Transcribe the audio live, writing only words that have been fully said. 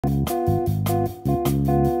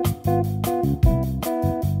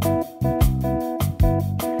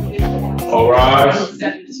All rise.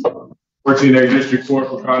 14th District Court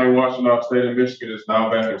for County of Washington, State of Michigan is now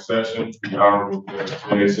back in session. The Honorable Judge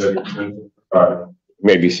 27 Simpson. You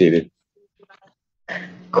may be seated.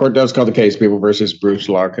 Court does call the case People versus Bruce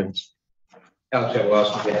Larkins. Good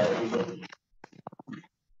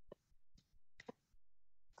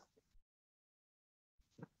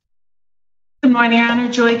morning, Your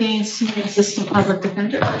Honor. Joy Gaines, Senior Assistant Public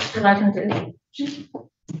Defender.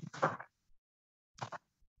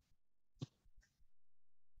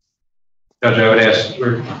 Judge, I would ask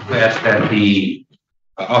that the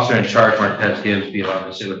officer in charge, Marquez Gibbs, be allowed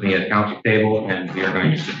to sit with me at the counsel table, and we are going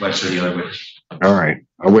to sequester the other witnesses. All right.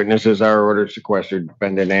 Our witnesses are ordered sequestered.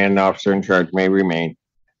 Defendant and officer in charge may remain.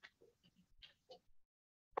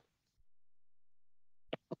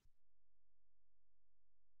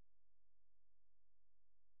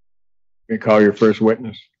 We call your first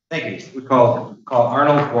witness. Thank you. We call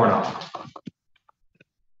Arnold Bornoff.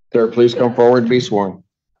 Sir, please come forward and be sworn.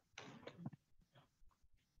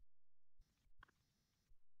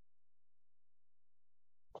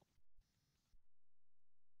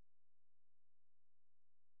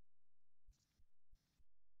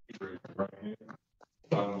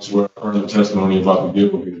 I swear further testimony about to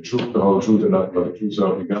give will be the truth, the whole truth, and nothing but the truth, so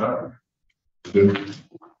help you God.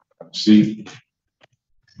 See,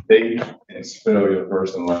 date and spell your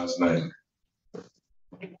first and last name.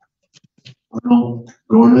 Arnold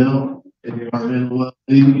Gornell, Gornall.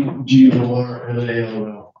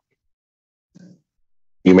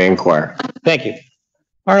 You may inquire. Thank you.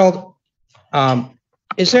 Arnold,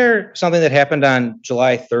 is there something that happened on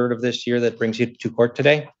July 3rd of this year that brings you to court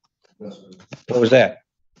today? Yes, sir. What was that?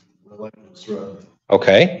 My life was threatened.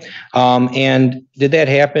 Okay. And did that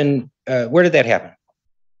happen? Where did that happen?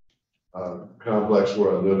 Complex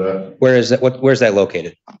where I live at. Where is that? Where's that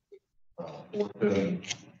located?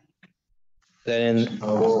 Then.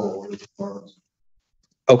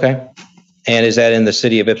 Okay. And is that in the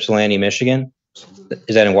city of Ypsilanti, Michigan?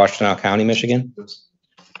 Is that in Washtenaw County, Michigan? Yes.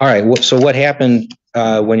 All right. So what happened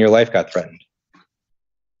when your life got threatened?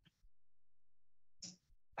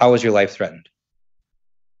 How was your life threatened?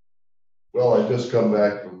 Well, I just come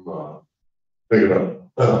back from picking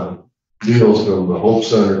up deals from the Hope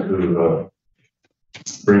Center to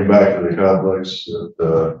bring back to the complex.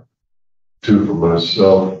 Two for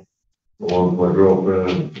myself, along with my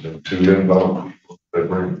girlfriend, and two inbound people. I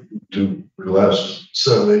bring two for the last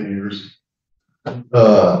 7-8 years. I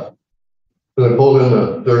pulled in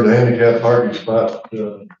a third handicap parking spot. I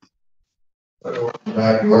went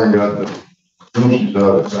back and got the groceries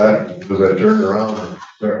out of the back because I turned around and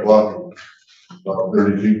started walking about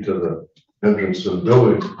 30 feet to the entrance to the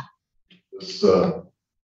building. This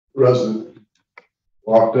resident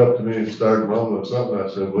walked up to me and started mumbling something. I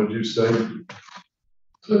said, "What'd you say?"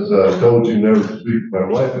 Says, "I told you never to speak to my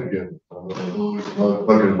wife again." I'm like,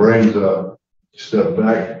 fucking brains out. He stepped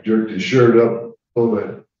back, jerked his shirt up, pulled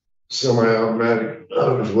my semi-automatic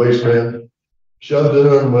out of his waistband, shoved it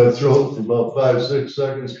under my throat for about 5-6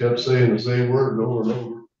 seconds, kept saying the same word over and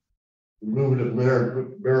over. Moved it from there and put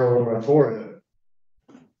the barrel on my forehead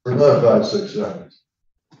for another 5-6 seconds.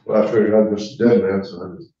 Well, I figured I'm just a dead man, so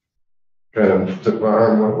I just kind of took my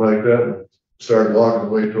arm, went like that, and started walking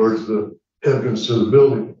away towards the entrance to the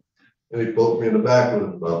building. And he poked me in the back with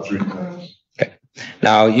it about 3 times. Okay.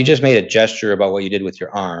 Now, you just made a gesture about what you did with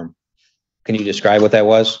your arm. Can you describe what that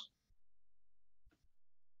was?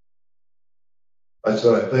 I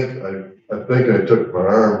said, I think I took my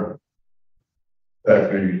arm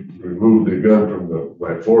after he removed the gun from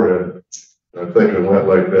my forehead. I think it went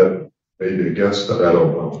like that, maybe against it, I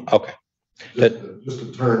don't know. Okay. Just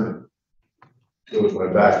a turn. It was my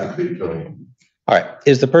back to be coming. All right.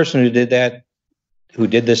 Is the person who did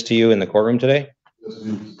this to you in the courtroom today? Yes,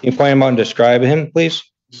 Can you point him out and describe him, please?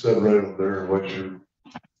 he said right over there in what you.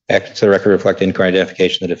 Act to the record reflect inquiry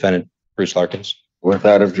identification of the defendant, Bruce Larkins.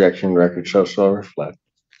 Without objection, record shall so reflect.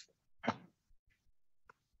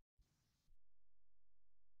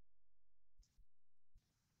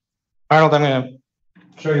 Arnold, I'm going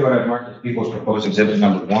to show you what I've marked as people's proposed exhibit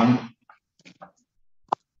number 1.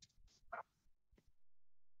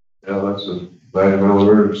 Yeah, that's a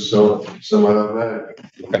 9mm semi-automatic.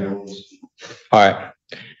 Okay. All right.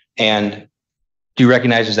 And do you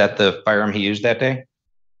recognize, is that the firearm he used that day?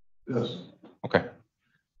 Yes. Okay.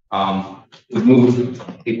 We move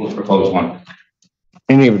people's proposed 1.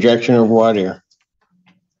 Any objection or voir dire?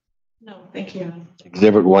 No, thank you.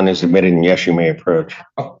 Exhibit 1 is admitted, and yes, you may approach.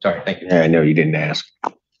 Oh, sorry. Thank you. Yeah, I know you didn't ask.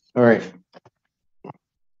 All right.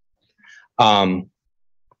 That's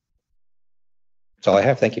all I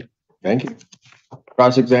have. Thank you. Thank you.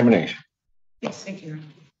 Cross-examination. Yes, thank you.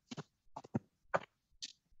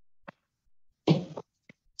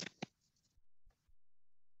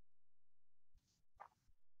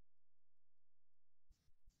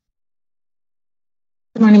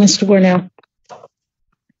 Good morning, Mr. Gornell.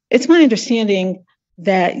 It's my understanding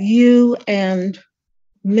that you and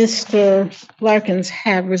Mr. Larkins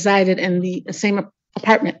have resided in the same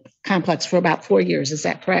apartment complex for about 4 years. Is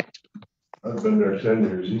that correct? I've been there 10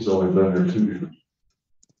 years. He's only been there 2 years.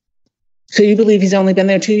 So you believe he's only been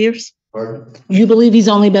there 2 years? Pardon? You believe he's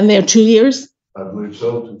only been there 2 years? I believe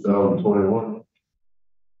so, 2021.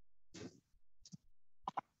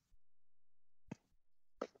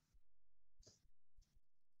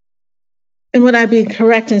 And would I be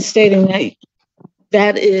correct in stating that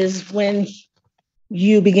that is when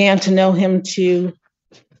you began to know him to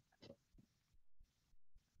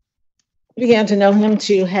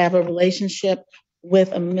have a relationship with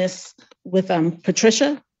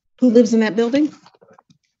Patricia, who lives in that building?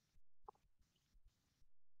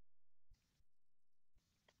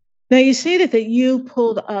 Now, you stated that you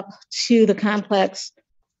pulled up to the complex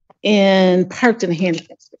and parked in a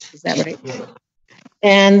handicap space. Is that right? Yeah.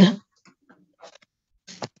 And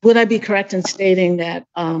would I be correct in stating that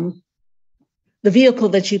the vehicle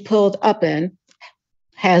that you pulled up in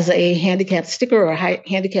has a handicap sticker or a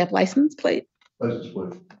handicap license plate? License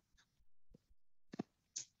plate.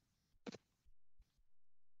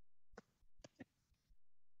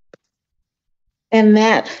 And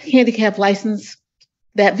that handicap license,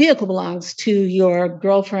 that vehicle belongs to your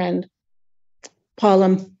girlfriend,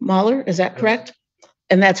 Paula Mahler, is that correct?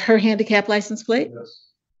 And that's her handicap license plate? Yes.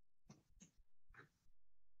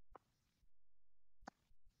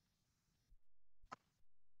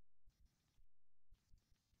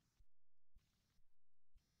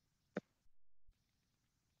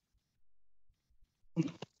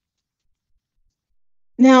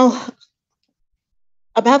 Now,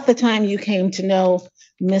 about the time you came to know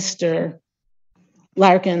Mr.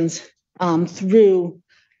 Larkins through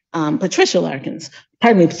Patricia Larkins,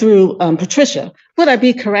 through Patricia, would I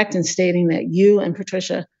be correct in stating that you and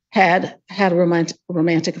Patricia had a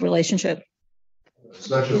romantic relationship?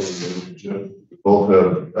 Sexual relationship.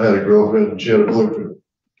 I had a girlfriend and she had a boyfriend.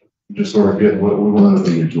 We just weren't getting what we wanted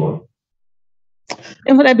in each one.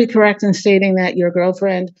 And would I be correct in stating that your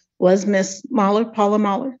girlfriend was Miss Mahler, Paula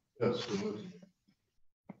Mahler? Yes, it was.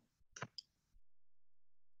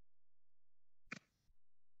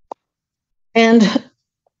 And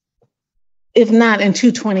if not in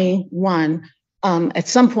 221, at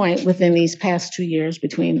some point within these past 2 years,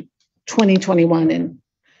 between 2021 and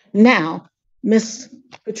now, Miss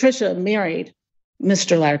Patricia married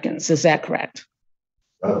Mr. Larkins. Is that correct?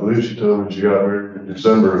 I believe she told me she got married in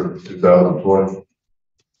December of 2020.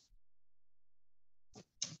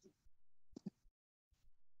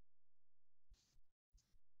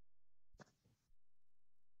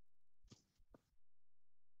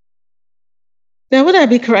 Now, would I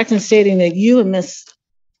be correct in stating that you and Miss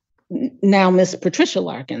Patricia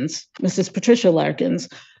Larkins, Mrs. Patricia Larkins,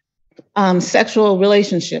 sexual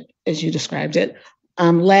relationship, as you described it,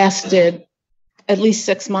 lasted at least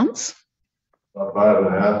 6 months? About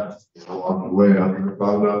 5.5. Along the way, I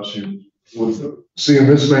found out she was seeing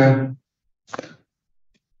this man.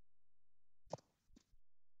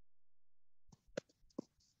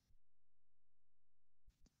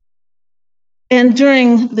 And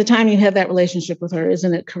during the time you had that relationship with her,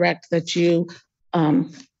 isn't it correct that you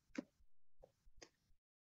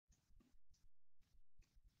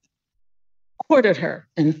courted her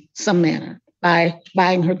in some manner by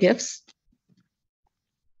buying her gifts?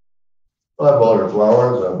 I bought her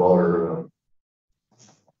flowers. I bought her a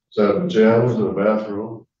set of pajamas and a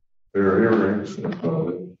bathroom, pair of earrings.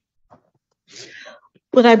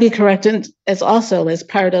 Would I be correct in, as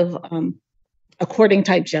part of a courting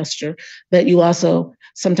type gesture, that you also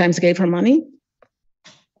sometimes gave her money?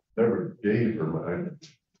 Never gave her money.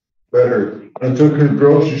 Better, I took her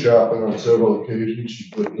grocery shopping on several occasions. She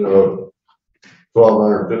put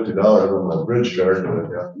 $1,250 on my bridge card that I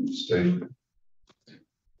got from the state.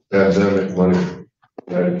 Pandemic money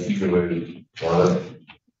that accumulated on it.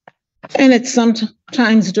 And it's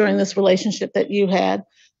sometimes during this relationship that you had,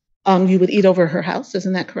 you would eat over her house,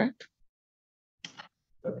 isn't that correct?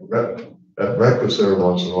 At breakfast every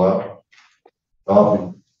once in a while.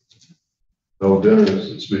 Coffee. No dinners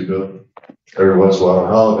to speak of. Every once in a while on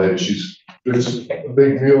holidays, there's a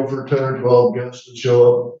big meal for 10 or 12 guests to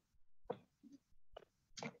show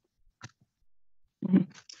up.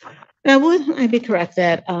 Now, would I be correct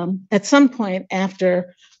that at some point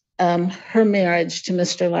after her marriage to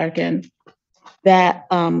Mr. Larkin, that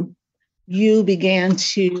you began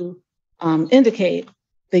to indicate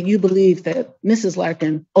that you believed that Mrs.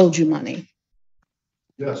 Larkin owed you money?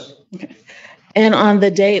 Yes. Okay. And on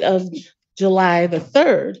the date of July the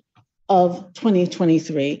 3rd of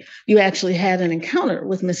 2023, you actually had an encounter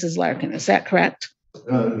with Mrs. Larkin. Is that correct?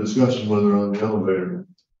 Discussion whether on the elevator.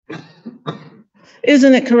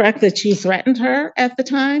 Isn't it correct that you threatened her at the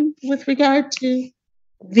time with regard to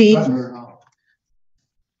the, I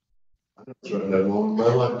threatened that woman in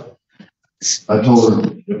my life. I told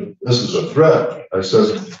her, if this is a threat, I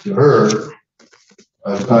said to her,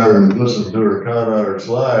 I'm tired of listening to her con artist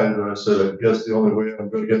lies, and I said, I guess the only way I'm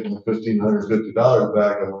gonna get my $1,550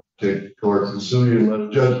 back, I'm gonna take it to court and sue you and let a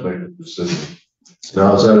judge make the decision.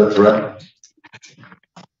 Now, is that a threat?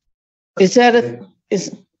 is that a,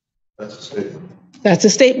 is, That's a statement. that's a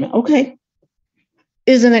statement, okay.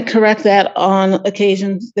 Isn't it correct that on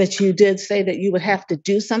occasions that you did say that you would have to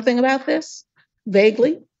do something about this?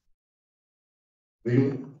 Vaguely?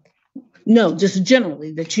 Legally? No, just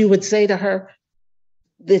generally, that you would say to her,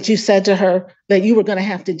 that you said to her that you were going to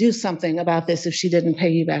have to do something about this if she didn't pay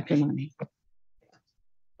you back your money.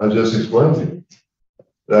 I just explained to you.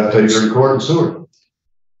 That takes her to court and sue her.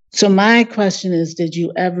 So my question is, did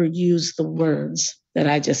you ever use the words that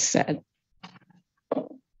I just said?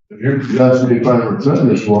 If you're asking me if I ever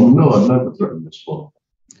threatened this woman, no, I've never threatened this woman.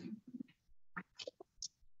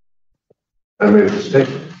 I made a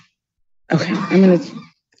statement. Okay, I'm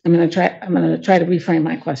gonna try to reframe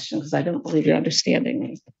my question because I don't believe you're understanding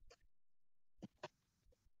me.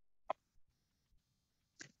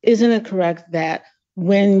 Isn't it correct that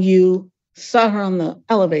when you saw her on the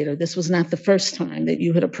elevator, this was not the first time that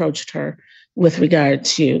you had approached her with regard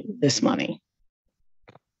to this money?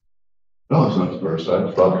 No, it's not the first time.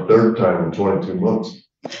 It's about the third time in 22 months.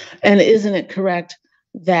 And isn't it correct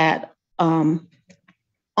that on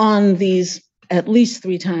these at least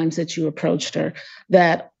 3 times that you approached her,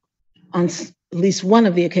 that on at least one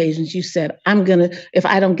of the occasions you said, if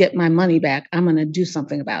I don't get my money back, I'm gonna do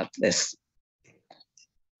something about this?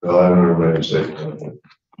 No, I never made a statement.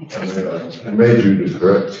 I made you the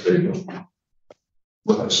correct statement.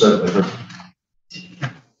 What I said to her.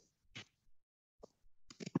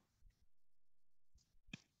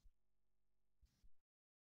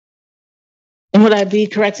 And would I be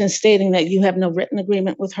correct in stating that you have no written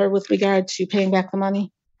agreement with her with regard to paying back the money?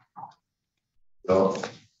 No,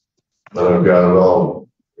 but I've got it all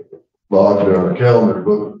logged on a calendar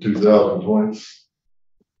book of 2020.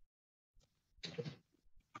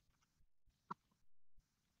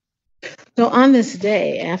 So on this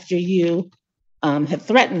day, after you had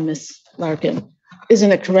threatened Miss Larkin, isn't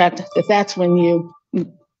it correct that that's when you?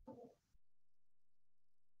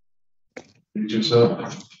 Teach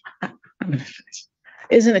yourself.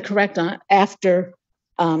 Isn't it correct after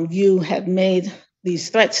you had made these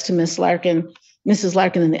threats to Mrs.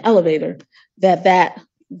 Larkin in the elevator, that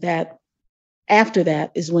after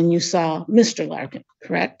that is when you saw Mr. Larkin,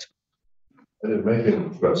 correct? I didn't make any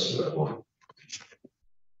threats to that one.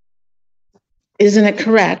 Isn't it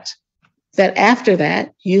correct that after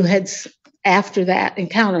that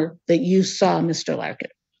encounter that you saw Mr. Larkin?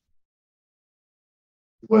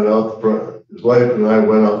 Went out front, his wife and I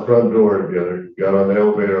went out front door together, got on the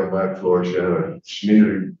elevator on my floor. She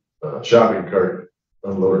needed a shopping cart,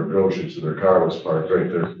 unloaded groceries, and her car was parked right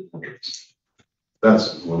there.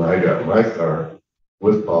 That's when I got in my car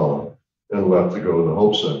with Paula and left to go to the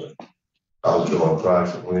Hope Center. I was going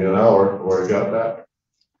approximately an hour before I got back.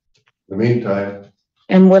 In the meantime.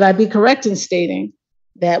 And would I be correct in stating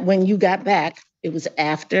that when you got back, it was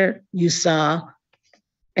after you saw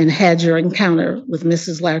and had your encounter with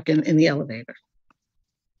Mrs. Larkin in the elevator?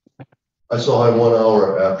 I saw her 1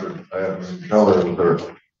 hour after I had an encounter with her.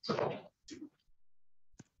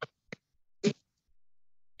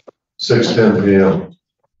 6:10 p.m.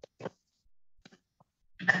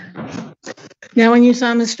 Now, when you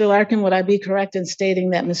saw Mr. Larkin, would I be correct in stating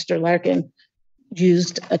that Mr. Larkin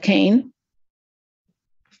used a cane?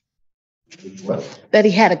 What? That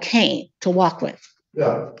he had a cane to walk with?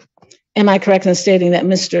 Yeah. Am I correct in stating that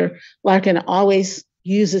Mr. Larkin always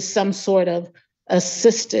uses some sort of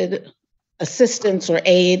assistance or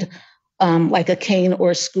aid, like a cane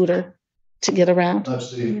or a scooter, to get around? I've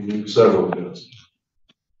seen him use several things.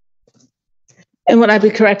 And would I be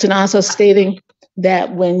correct in also stating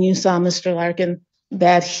that when you saw Mr. Larkin,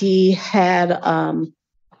 that he had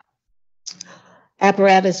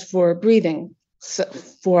apparatus for breathing,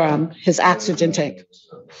 for his oxygen tank?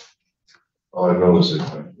 Oh, I noticed it.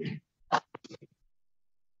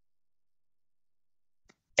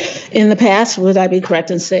 In the past, would I be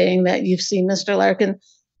correct in saying that you've seen Mr. Larkin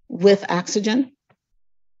with oxygen?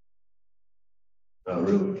 Not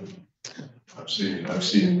really. I've seen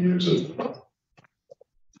him use a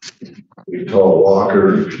tall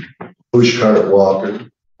walker, push cart walker,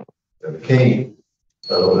 and a cane.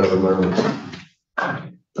 I don't ever remember.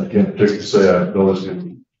 I can't particularly say I've noticed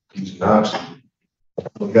him using oxygen.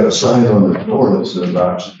 We got a sign on the door that says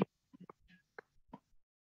oxygen.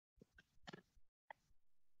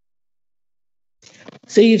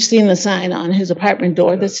 So you've seen the sign on his apartment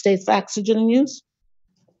door that states oxygen in use?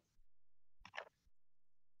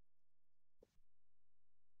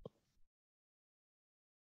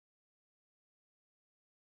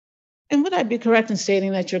 And would I be correct in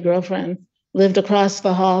stating that your girlfriend lived across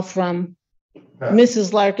the hall from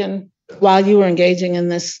Mrs. Larkin while you were engaging in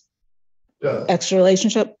this Yeah, sexual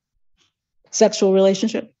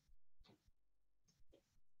relationship?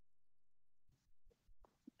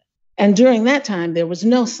 And during that time, there was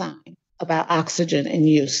no sign about oxygen in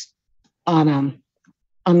use on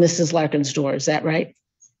Mrs. Larkin's door. Is that right?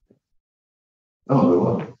 no, there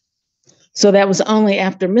wasn't. So that was only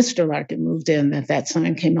after Mr. Larkin moved in that that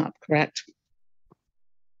sign came up, correct?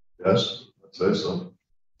 Yes, I'd say so.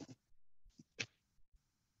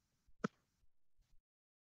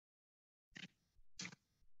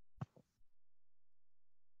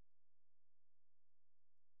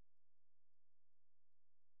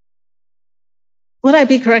 Would I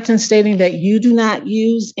be correct in stating that you do not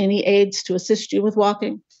use any aids to assist you with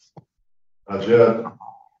walking? Not yet.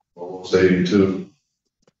 Almost 82.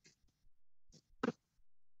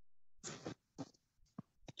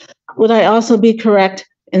 Would I also be correct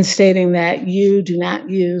in stating that you do not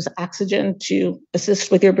use oxygen to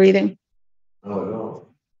assist with your breathing? No, I don't.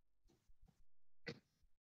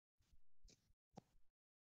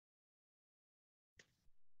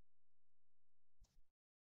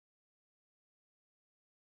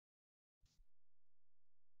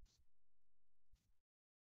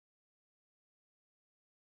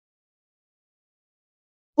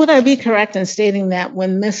 Would I be correct in stating that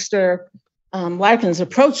when Mr. Larkins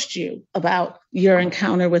approached you about your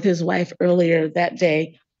encounter with his wife earlier that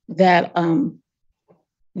day, that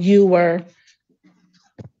you were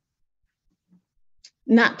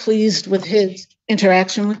not pleased with his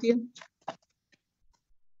interaction with you?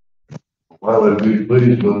 Why would I be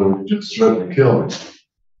pleased with him? He just threatened to kill me.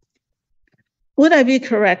 Would I be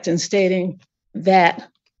correct in stating that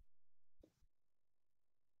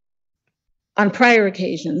on prior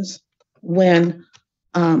occasions, when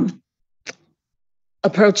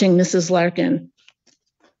approaching Mrs. Larkin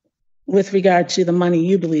with regard to the money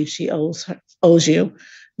you believe she owes you,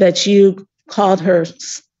 that you called her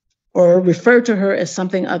or referred to her as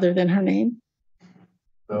something other than her name?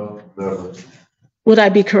 No, never. Would I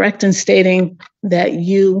be correct in stating that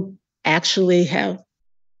you actually have,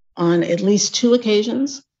 on at least 2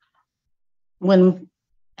 occasions, when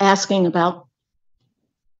asking about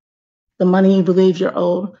the money you believe you're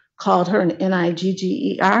owed, called her an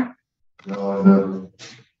Nigger? No, I never.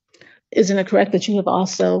 Isn't it correct that you have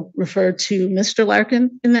also referred to Mr.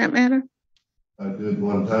 Larkin in that manner? I did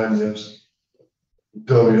one time, yes. He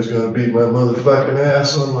told me he was gonna beat my motherfucking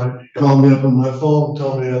ass on my, called me up on my phone,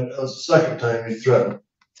 told me that was the second time he threatened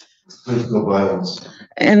physical violence.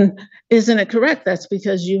 And isn't it correct that's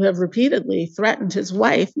because you have repeatedly threatened his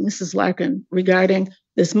wife, Mrs. Larkin, regarding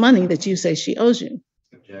this money that you say she owes you?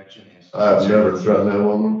 Objection. I've never threatened that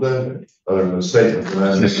woman with anything, other than a statement. that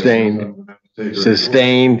I made. Sustained. Take her-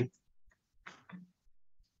 Sustained.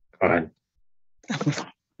 Go ahead.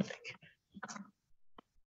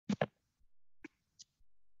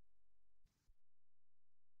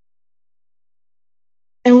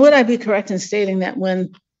 And would I be correct in stating that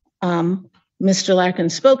when Mr. Larkin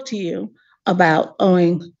spoke to you about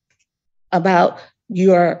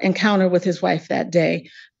your encounter with his wife that day,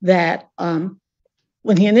 that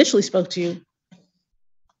when he initially spoke to you,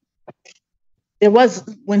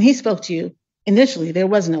 when he spoke to you initially, there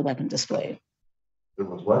was no weapon displayed. There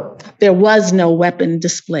was what? There was no weapon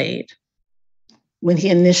displayed when he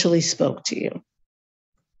initially spoke to you.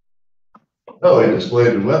 No, he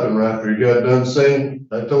displayed the weapon right after he got done saying,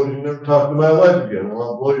 I told you never talk to my wife again, or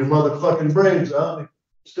I'll blow your motherfucking brains out.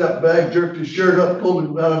 He stepped back, jerked his shirt up, pulled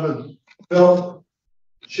it out of his belt,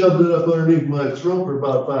 shoved it up underneath my throat for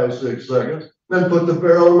about 5-6 seconds, then put the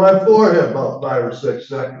barrel on my forehead about 5 or 6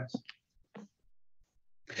 seconds.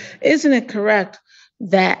 Isn't it correct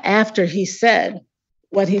that after he said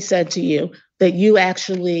what he said to you, that you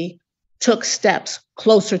actually took steps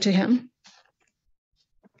closer to him?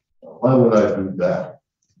 Why would I do that?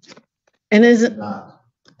 And isn't Not.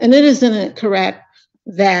 And it isn't it correct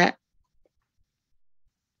that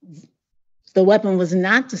the weapon was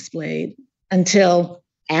not displayed until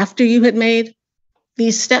after you had made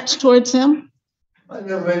these steps towards him? I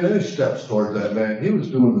never made any steps towards that man. He was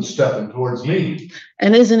doing the stepping towards me.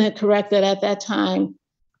 And isn't it correct that at that time,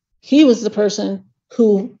 he was the person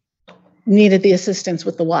who needed the assistance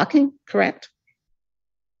with the walking, correct?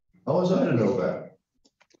 How was I to know that?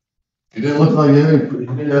 He didn't look like he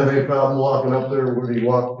didn't have any problem walking up there when he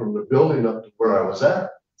walked from the building up to where I was at.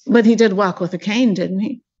 But he did walk with a cane, didn't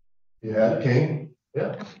he? He had a cane,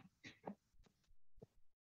 yeah.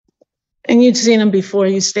 And you'd seen him before,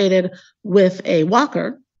 you stated, with a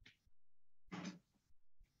walker.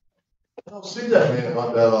 I don't see that man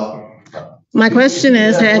not that often. My question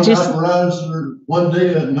is, had you, Apparatus for one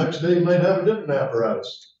day, and the next day he might have a different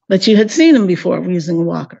apparatus. but you had seen him before using a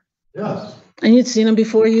walker, Yes, and you'd seen him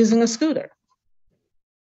before using a scooter.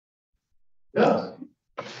 yes.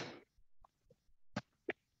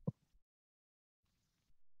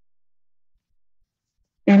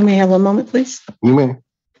 And may I have a moment, please? You may.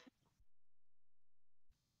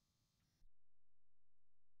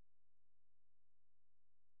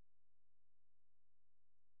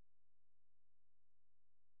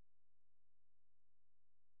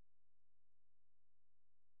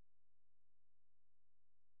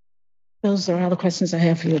 Those are all the questions I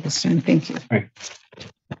have for you this time. Thank you.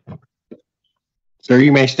 Sir,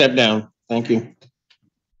 you may step down. Thank you.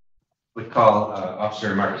 We call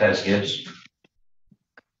Officer Marquez Gibbs.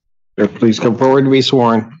 Sir, please come forward to be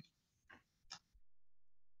sworn.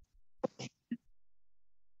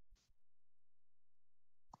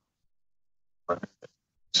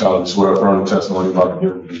 Solemnly swear affirm the testimony about to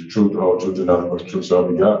give the truth, the whole truth, and nothing but the truth, so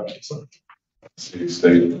help you God.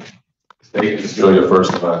 State and spell your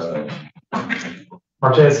first and last name.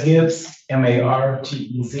 Marquez Gibbs, Martezgibbs.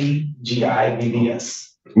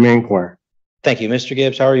 You may inquire. Thank you. Mr.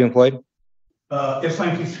 Gibbs, how are you employed?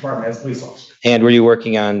 Ypsilanti Police Department as police officer. And were you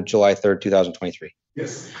working on July 3rd, 2023?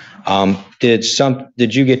 Yes.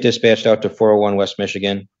 Did you get dispatched out to 401 West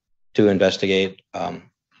Michigan to investigate a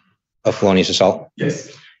felonious assault?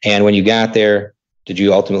 Yes. And when you got there, did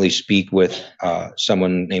you ultimately speak with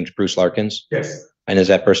someone named Bruce Larkins? Yes. And is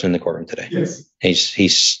that person in the courtroom today? Yes.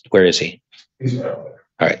 He's where is he? He's right over there.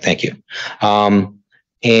 All right, thank you.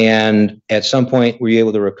 And at some point, were you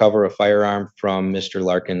able to recover a firearm from Mr.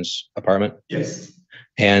 Larkins' apartment? Yes.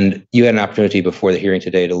 And you had an opportunity before the hearing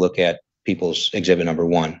today to look at people's exhibit number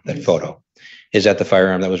 1, that Yes. photo. Is that the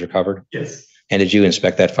firearm that was recovered? Yes. And did you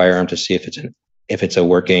inspect that firearm to see if it's a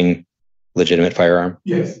working, legitimate firearm?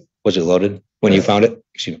 Yes. Was it loaded when you Yes. found it?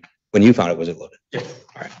 Excuse me. When you found it, was it loaded? Yes.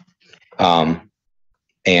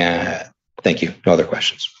 And thank you. No other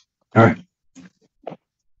questions. All right.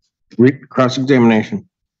 Cross-examination.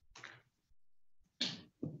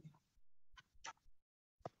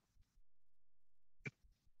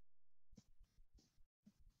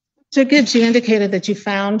 So Gibbs, you indicated that you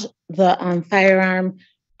found the firearm.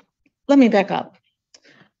 Let me back up.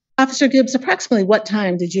 Officer Gibbs, approximately what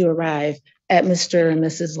time did you arrive at Mr. and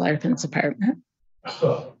Mrs. Larkin's apartment?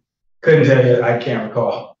 Couldn't tell you. I can't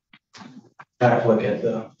recall. I have to look at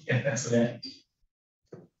the incident.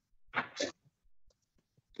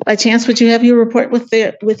 By chance, would you have your report with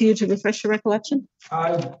you to refresh your recollection?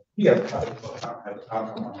 Yeah.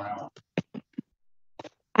 I'll come around.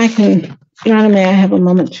 I can, Your Honor, may I have a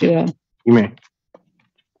moment to? You may.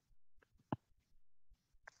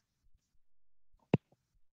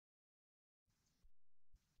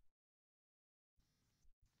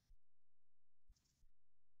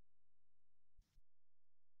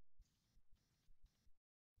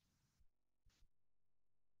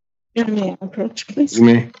 Your Honor, may I approach, please? You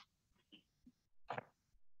may.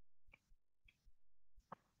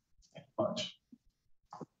 Much.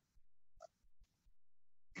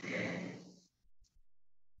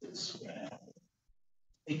 It's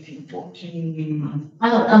 1814.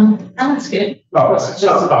 I'll ask it. Oh,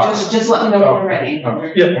 Just let me know when we're ready.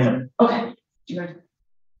 Yeah. Okay. Thank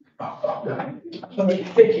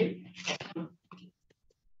you.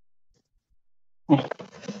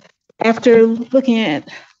 After looking at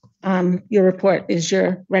your report, is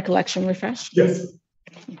your recollection refreshed? Yes.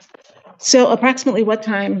 So approximately what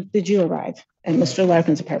time did you arrive at Mr.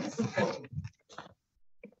 Larkin's apartment?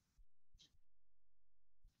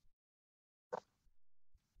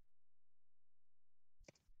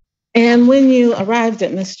 And when you arrived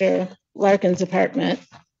at Mr. Larkin's apartment,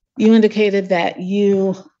 you indicated that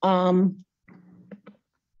you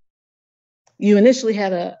initially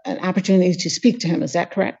had an opportunity to speak to him. Is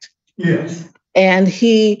that correct? Yes. And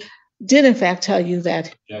he did in fact tell you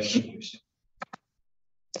that.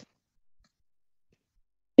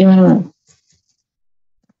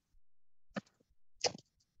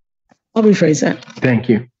 I'll rephrase that. Thank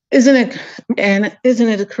you. Isn't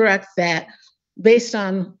it correct that based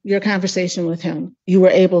on your conversation with him, you were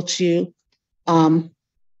able to find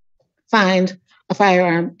a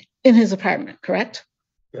firearm in his apartment, correct?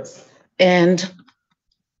 Yes. And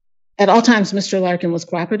at all times, Mr. Larkin was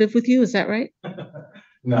cooperative with you, is that right?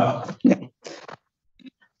 No.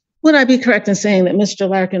 Would I be correct in saying that Mr.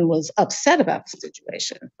 Larkin was upset about the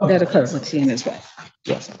situation that occurred with he and his wife?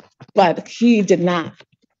 Yes. But he did not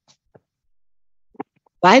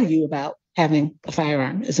lie to you about having a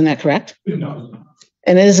firearm. Isn't that correct? No.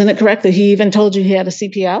 And isn't it correct that he even told you he had a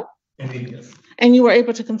CPL? Indeed, yes. And you were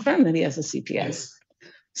able to confirm that he has a CPS? Yes.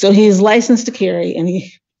 So he is licensed to carry,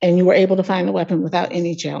 and you were able to find the weapon without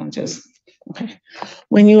any challenges. Okay.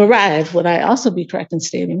 When you arrived, would I also be correct in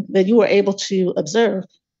stating that you were able to observe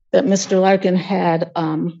that Mr. Larkin had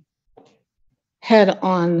on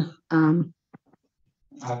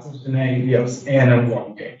What's the name? Yes, and a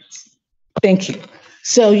walking cane. thank you.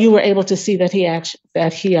 So you were able to see that he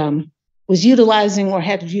was utilizing or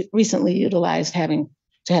had recently utilized having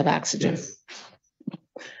to have oxygen. Yes.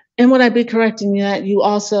 And would I be correct in that you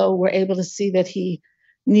also were able to see that he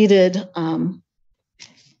needed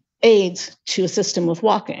aids to assist him with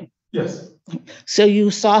walking? Yes. So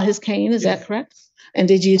you saw his cane, is that correct? And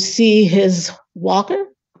did you see his walker?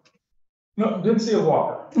 No, didn't see a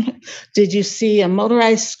walker. Did you see a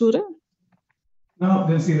motorized scooter? No,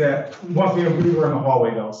 didn't see that. Once we were in the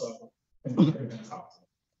hallway though, so.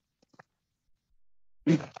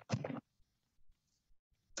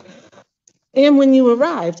 And when you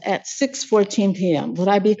arrived at 6:14 p.m., would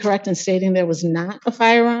I be correct in stating there was not a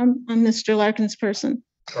firearm on Mr. Larkin's person?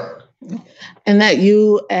 Correct. And that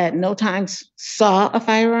you at no time saw a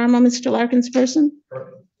firearm on Mr. Larkin's person?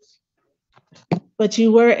 Correct. But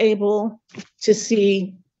you were able to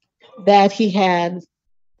see that he had,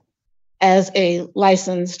 as a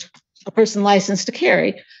person licensed to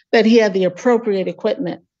carry, that he had the appropriate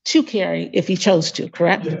equipment to carry if he chose to,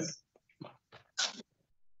 correct? Yes.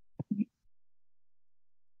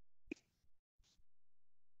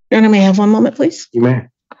 Your Honor, may I have one moment, please? You may.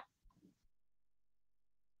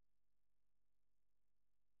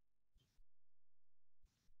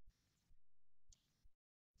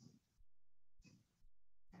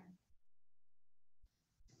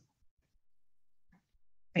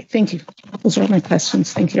 Right, thank you. Those are all my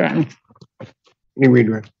questions. Thank you, Your Honor. Any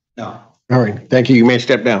redirect? No. All right, thank you. You may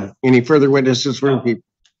step down. Any further witnesses for the people?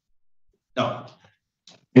 No.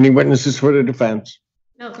 Any witnesses for the defense?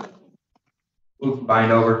 No. Move to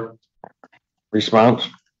bind over. Response?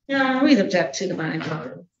 Your Honor, we object to the bind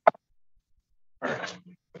order.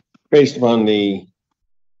 Based upon the,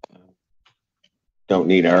 don't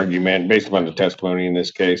need argument, based upon the testimony in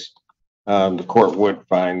this case, the court would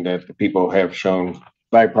find that the people have shown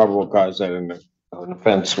by probable cause that an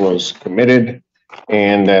offense was committed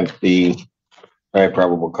and that the by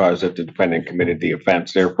probable cause that the defendant committed the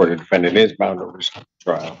offense. Therefore, the defendant is bound over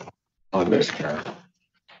trial on this charge.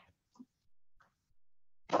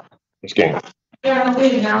 Ms. Gang. Your Honor,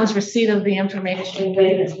 we acknowledge receipt of the information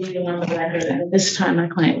related to legal on the record, and at this time, my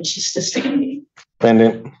client wishes to stay in meeting.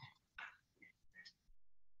 Defendant.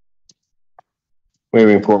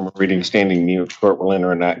 Waiving formal reading, standing mute, court will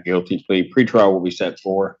enter a not guilty plea. Pretrial will be set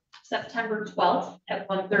for September 12th at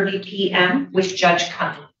 1:30 p.m. with Judge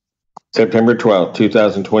Conley. September 12th,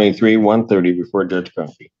 2023, 1:30 before Judge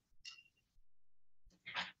Conley.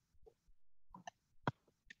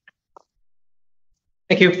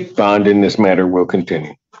 Thank you. Bond in this matter will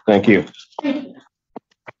continue. Thank you.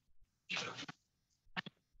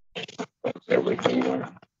 That's everything there.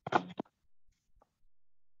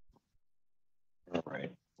 All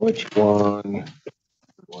right, which one?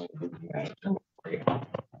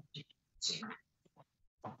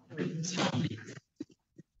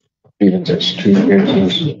 Even just 2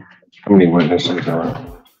 cases. How many witnesses are?